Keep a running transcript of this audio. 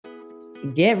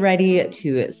Get ready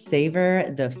to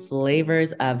savor the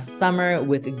flavors of summer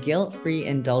with guilt-free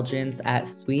indulgence at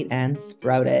Sweet and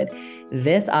Sprouted.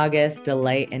 This August,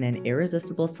 delight in an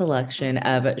irresistible selection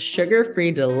of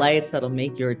sugar-free delights that'll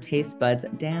make your taste buds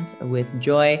dance with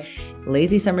joy.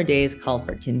 Lazy summer days call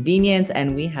for convenience,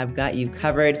 and we have got you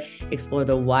covered. Explore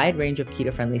the wide range of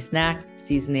keto-friendly snacks,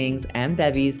 seasonings, and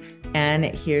bevies. And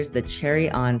here's the cherry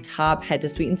on top. Head to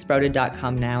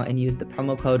sweetandsprouted.com now and use the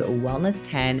promo code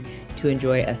wellness10 to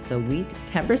enjoy a sweet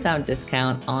 10%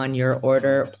 discount on your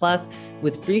order. Plus,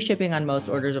 with free shipping on most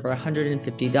orders over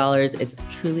 $150, it's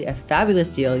truly a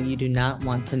fabulous deal you do not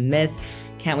want to miss.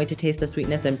 Can't wait to taste the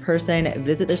sweetness in person.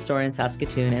 Visit their store in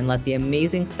Saskatoon and let the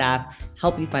amazing staff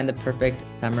help you find the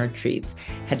perfect summer treats.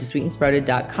 Head to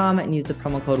sweetandsprouted.com and use the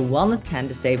promo code wellness10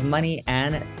 to save money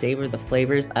and savor the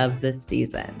flavors of the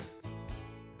season.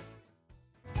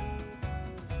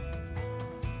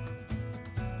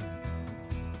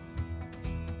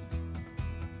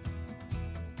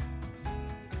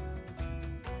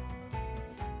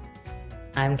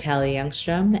 I'm Callie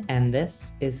Youngstrom, and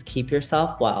this is Keep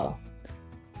Yourself Well.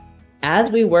 As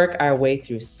we work our way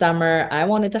through summer, I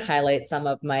wanted to highlight some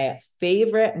of my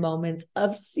favorite moments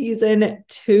of season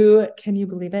 2. Can you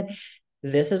believe it?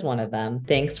 This is one of them.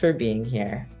 Thanks for being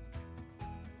here.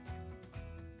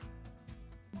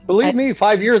 Believe me,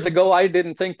 5 years ago, I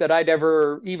didn't think that I'd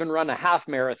ever even run a half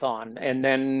marathon. And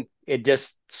then it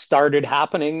just started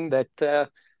happening that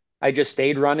I just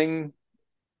stayed running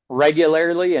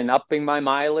regularly and upping my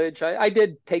mileage. I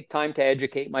did take time to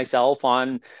educate myself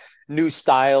on new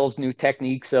styles, new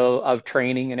techniques of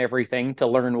training and everything to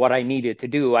learn what I needed to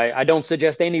do. I don't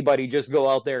suggest anybody just go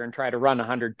out there and try to run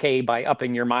 100K by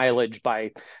upping your mileage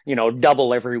by,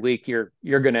 double every week. You're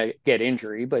going to get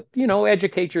injury, but,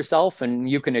 educate yourself and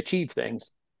you can achieve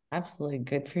things. Absolutely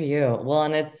good for you. Well,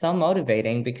 and it's so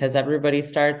motivating because everybody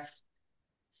starts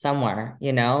somewhere,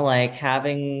 like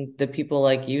having the people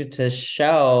like you to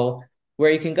show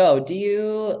where you can go. Do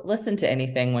you listen to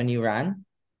anything when you run?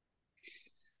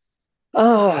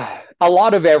 A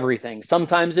lot of everything.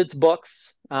 Sometimes it's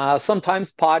books,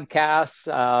 sometimes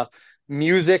podcasts,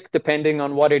 music, depending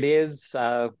on what it is.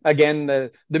 Again,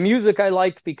 the music I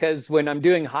like because when I'm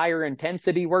doing higher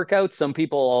intensity workouts, some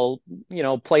people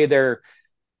will, play their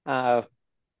uh,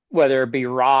 whether it be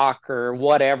rock or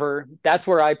whatever. That's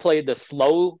where I play the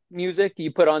slow music. You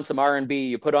put on some R&B,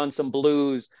 you put on some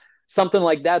blues, something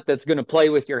like that that's going to play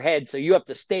with your head. So you have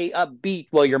to stay upbeat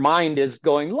while your mind is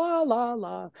going la la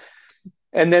la.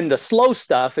 And then the slow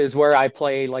stuff is where I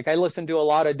play, like I listen to a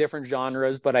lot of different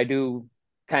genres, but I do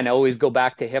kind of always go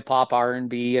back to hip hop,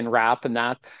 R&B and rap and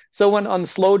that. So when on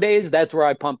slow days, that's where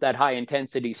I pump that high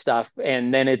intensity stuff.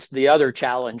 And then it's the other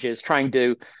challenge is trying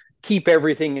to keep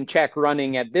everything in check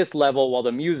running at this level while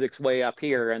the music's way up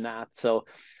here and that. So,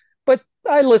 but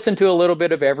I listen to a little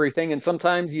bit of everything. And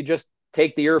sometimes you just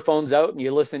take the earphones out and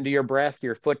you listen to your breath,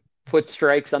 your foot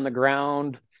strikes on the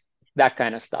ground, that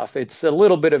kind of stuff. It's a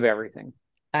little bit of everything.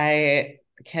 I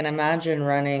can imagine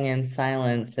running in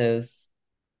silence is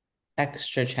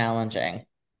extra challenging.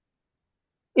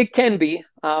 It can be.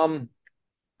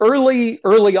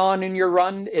 Early on in your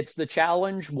run, it's the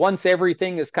challenge. Once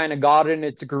everything is kind of got in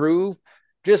its groove,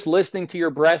 just listening to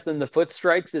your breath and the foot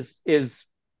strikes is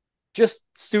just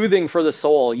soothing for the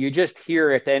soul. You just hear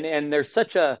it, and there's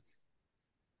such a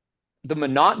the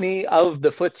monotony of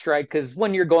the foot strike because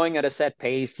when you're going at a set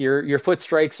pace, your foot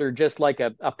strikes are just like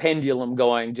a pendulum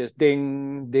going, just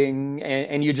ding, ding,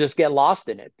 and you just get lost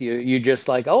in it. You just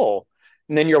like, oh,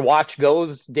 and then your watch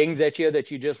goes, dings at you that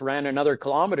you just ran another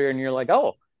kilometer, and you're like,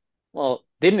 oh, well,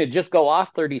 didn't it just go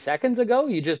off 30 seconds ago?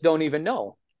 You just don't even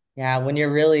know. Yeah, when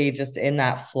you're really just in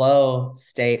that flow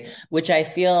state, which I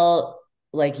feel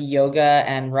like yoga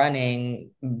and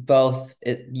running both,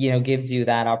 gives you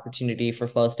that opportunity for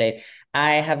flow state.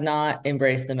 I have not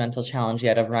embraced the mental challenge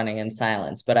yet of running in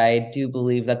silence, but I do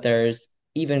believe that there's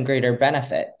even greater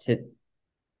benefit to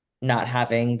not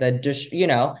having the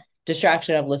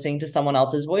distraction of listening to someone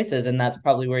else's voices, and that's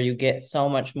probably where you get so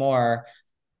much more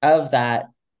of that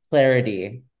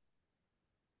clarity.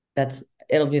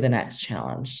 It'll be the next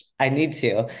challenge. I need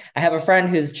to. I have a friend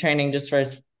who's training just for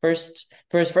his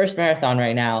first marathon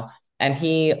right now, and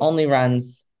he only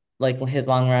runs like his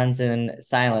long runs in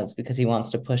silence because he wants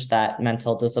to push that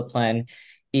mental discipline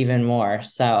even more.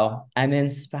 So I'm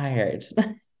inspired.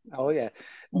 Oh yeah.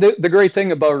 The great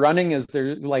thing about running is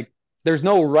there's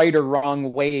no right or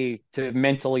wrong way to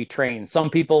mentally train. Some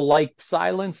people like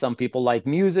silence, some people like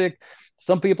music.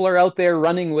 Some people are out there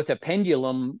running with a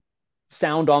pendulum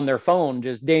sound on their phone,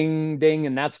 just ding ding,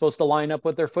 and that's supposed to line up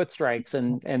with their foot strikes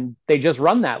and they just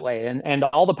run that way and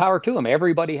all the power to them.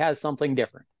 Everybody has something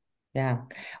different. Yeah.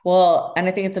 Well, and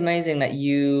I think it's amazing that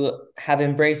you have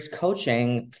embraced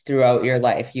coaching throughout your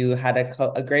life. You had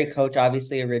a great coach,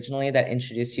 obviously, originally that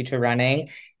introduced you to running,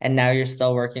 and now you're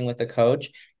still working with a coach.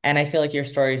 And I feel like your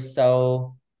story is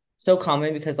so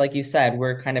common because, like you said,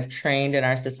 we're kind of trained in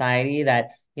our society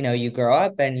that, you grow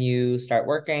up and you start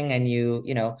working and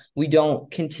we don't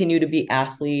continue to be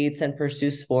athletes and pursue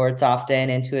sports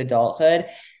often into adulthood.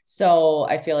 So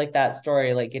I feel like that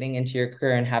story, like getting into your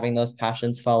career and having those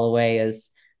passions fall away,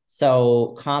 is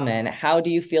so common. How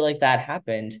do you feel like that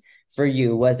happened for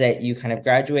you? Was it you kind of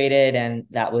graduated and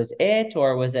that was it,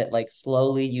 or was it like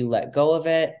slowly you let go of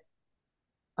it?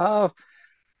 Uh,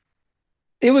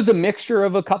 it was a mixture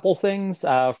of a couple things.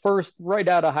 First, right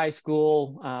out of high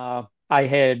school, I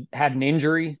had an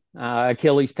injury,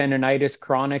 Achilles tendonitis,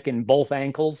 chronic in both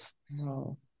ankles,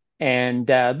 Oh. and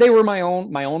they were my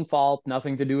own fault,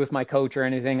 nothing to do with my coach or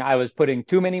anything. I was putting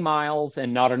too many miles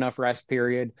and not enough rest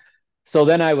period. So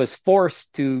then I was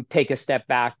forced to take a step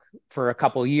back for a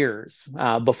couple years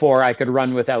before I could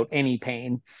run without any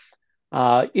pain.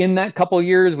 In that couple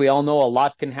years, we all know a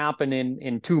lot can happen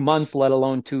in 2 months, let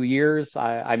alone 2 years.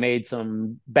 I made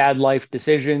some bad life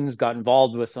decisions, got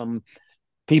involved with some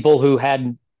people who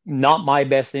had not my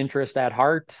best interest at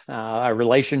heart, a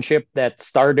relationship that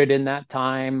started in that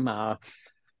time,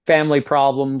 family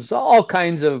problems, all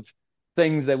kinds of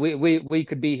things that we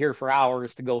could be here for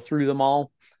hours to go through them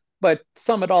all. But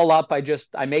sum it all up,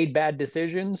 I made bad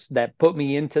decisions that put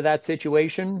me into that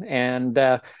situation, and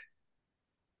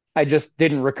I just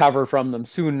didn't recover from them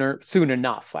soon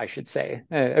enough, I should say.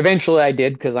 Eventually, I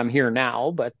did because I'm here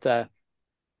now, but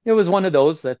it was one of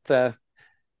those that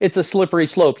it's a slippery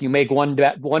slope. You make one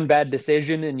bad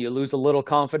decision and you lose a little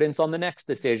confidence on the next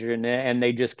decision, and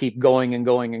they just keep going and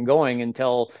going and going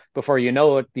until before you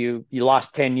know it, you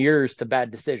lost 10 years to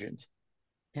bad decisions.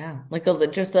 Yeah, like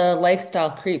just a lifestyle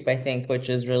creep, I think, which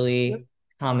is really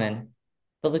common.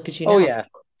 But look at you Oh now. yeah,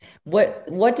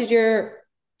 What did your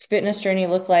fitness journey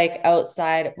look like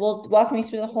outside? Well, walk me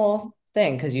through the whole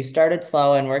thing because you started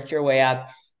slow and worked your way up,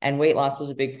 and weight loss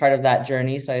was a big part of that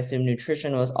journey. So I assume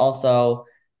nutrition was also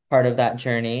part of that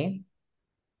journey.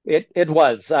 it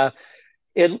was.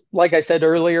 It like I said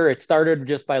earlier, it started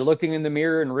just by looking in the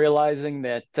mirror and realizing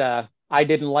that I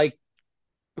didn't like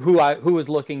who was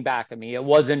looking back at me. It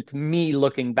wasn't me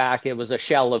looking back; it was a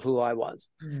shell of who I was.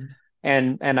 Mm.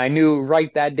 And I knew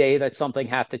right that day that something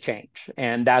had to change,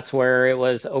 and that's where it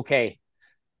was okay.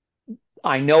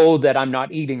 I know that I'm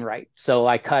not eating right, so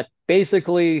I cut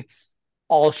basically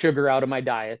all sugar out of my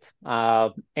diet.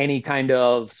 Any kind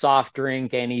of soft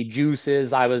drink, any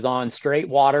juices, I was on straight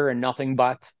water and nothing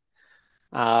but.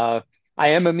 Uh, I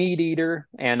am a meat eater,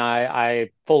 and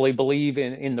I fully believe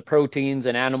in the proteins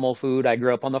and animal food. I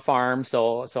grew up on the farm,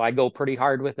 so I go pretty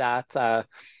hard with that.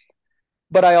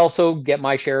 But I also get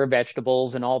my share of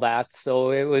vegetables and all that.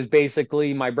 So it was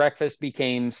basically my breakfast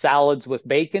became salads with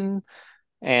bacon,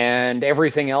 and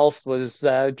everything else was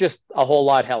just a whole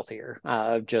lot healthier.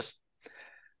 Just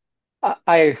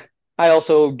I I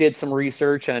also did some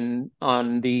research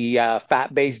on the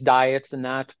fat-based diets and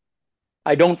that.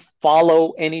 I don't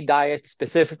follow any diet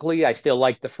specifically. I still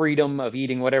like the freedom of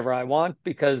eating whatever I want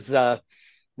because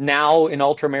now in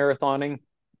ultra marathoning,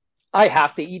 I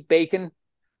have to eat bacon.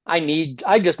 I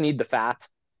just need the fat.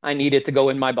 I need it to go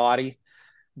in my body.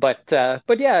 But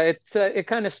yeah, it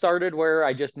kind of started where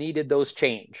I just needed those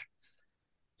change.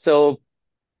 So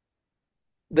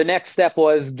the next step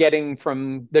was getting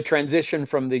from the transition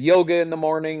from the yoga in the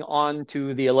morning on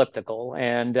to the elliptical.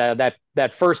 And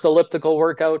that first elliptical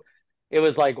workout, it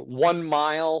was like 1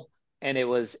 mile, and it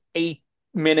was 8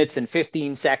 minutes and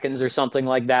 15 seconds or something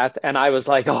like that. And I was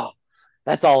like, oh,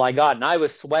 that's all I got. And I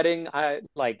was sweating. I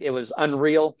like it was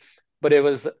unreal, but it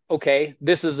was okay.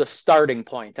 This is a starting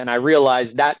point. And I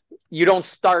realized that you don't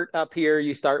start up here,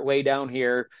 you start way down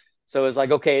here. So it was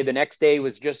like, okay, the next day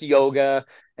was just yoga,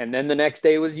 and then the next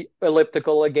day was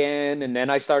elliptical again, and then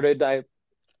I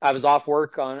was off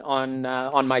work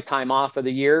on my time off of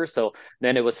the year, so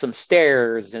then it was some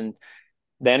stairs, and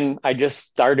then I just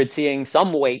started seeing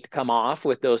some weight come off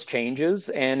with those changes,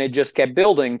 and it just kept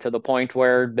building to the point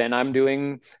where then I'm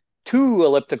doing 2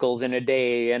 ellipticals in a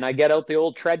day, and I get out the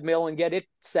old treadmill and get it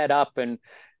set up, and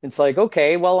it's like,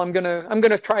 okay, well, I'm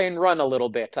gonna try and run a little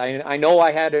bit. I know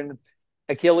I had an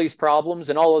Achilles problems,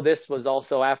 and all of this was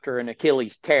also after an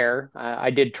Achilles tear. I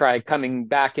did try coming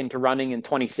back into running in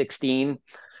 2016,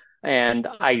 and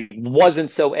I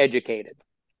wasn't so educated.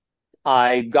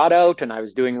 I got out and I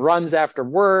was doing runs after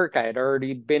work. I had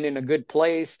already been in a good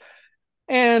place.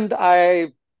 And I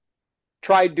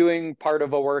tried doing part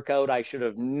of a workout I should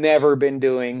have never been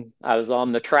doing. I was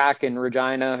on the track in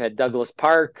Regina at Douglas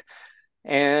Park.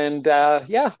 And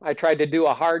yeah, I tried to do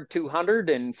a hard 200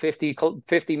 and 50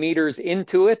 meters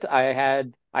into it. I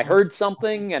heard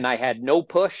something and I had no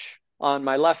push on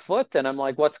my left foot. And I'm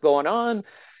like, what's going on?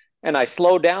 And I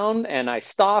slow down and I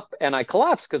stop and I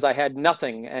collapse because I had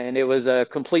nothing. And it was a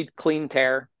complete clean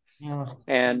tear. Oh,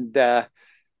 And oh,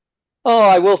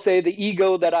 I will say the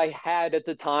ego that I had at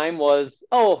the time was,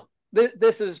 oh,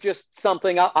 this is just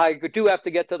something I do have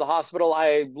to get to the hospital.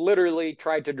 I literally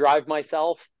tried to drive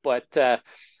myself, but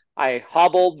I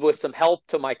hobbled with some help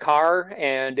to my car.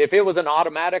 And if it was an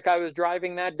automatic I was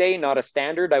driving that day, not a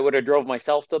standard, I would have drove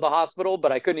myself to the hospital,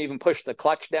 but I couldn't even push the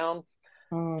clutch down.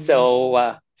 oh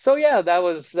no. So yeah, that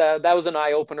was an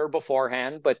eye opener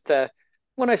beforehand. But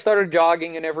when I started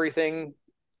jogging and everything,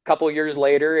 a couple of years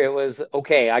later, it was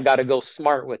okay. I got to go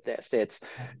smart with this. It's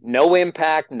no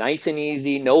impact, nice and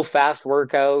easy, no fast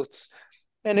workouts,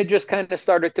 and it just kind of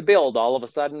started to build. All of a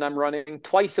sudden, I'm running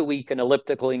twice a week and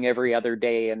ellipticaling every other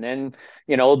day, and then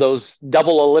those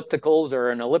double ellipticals or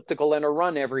an elliptical and a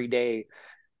run every day.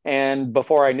 And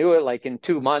before I knew it, like in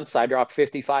 2 months, I dropped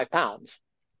 55 pounds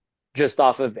just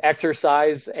off of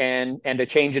exercise and a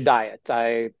change of diet.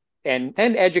 And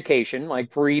education,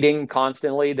 like reading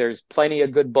constantly. There's plenty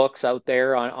of good books out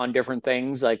there on different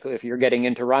things. Like if you're getting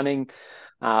into running,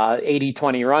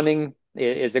 80-20 running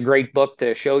is a great book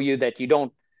to show you that you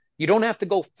don't have to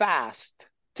go fast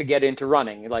to get into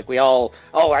running. Like we all,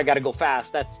 oh, I got to go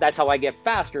fast. That's how I get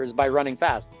faster is by running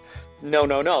fast. No,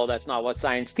 no, no. That's not what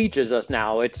science teaches us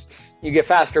now. It's you get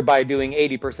faster by doing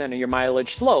 80% of your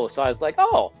mileage slow. So I was like,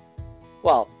 oh,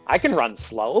 well, I can run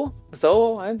slow.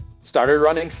 So I started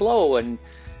running slow, and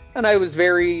I was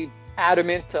very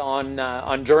adamant on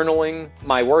journaling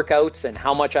my workouts and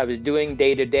how much I was doing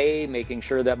day to day, making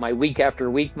sure that my week after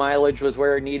week mileage was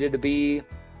where it needed to be,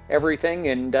 everything.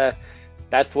 And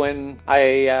that's when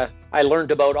I learned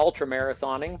about ultra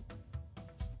marathoning.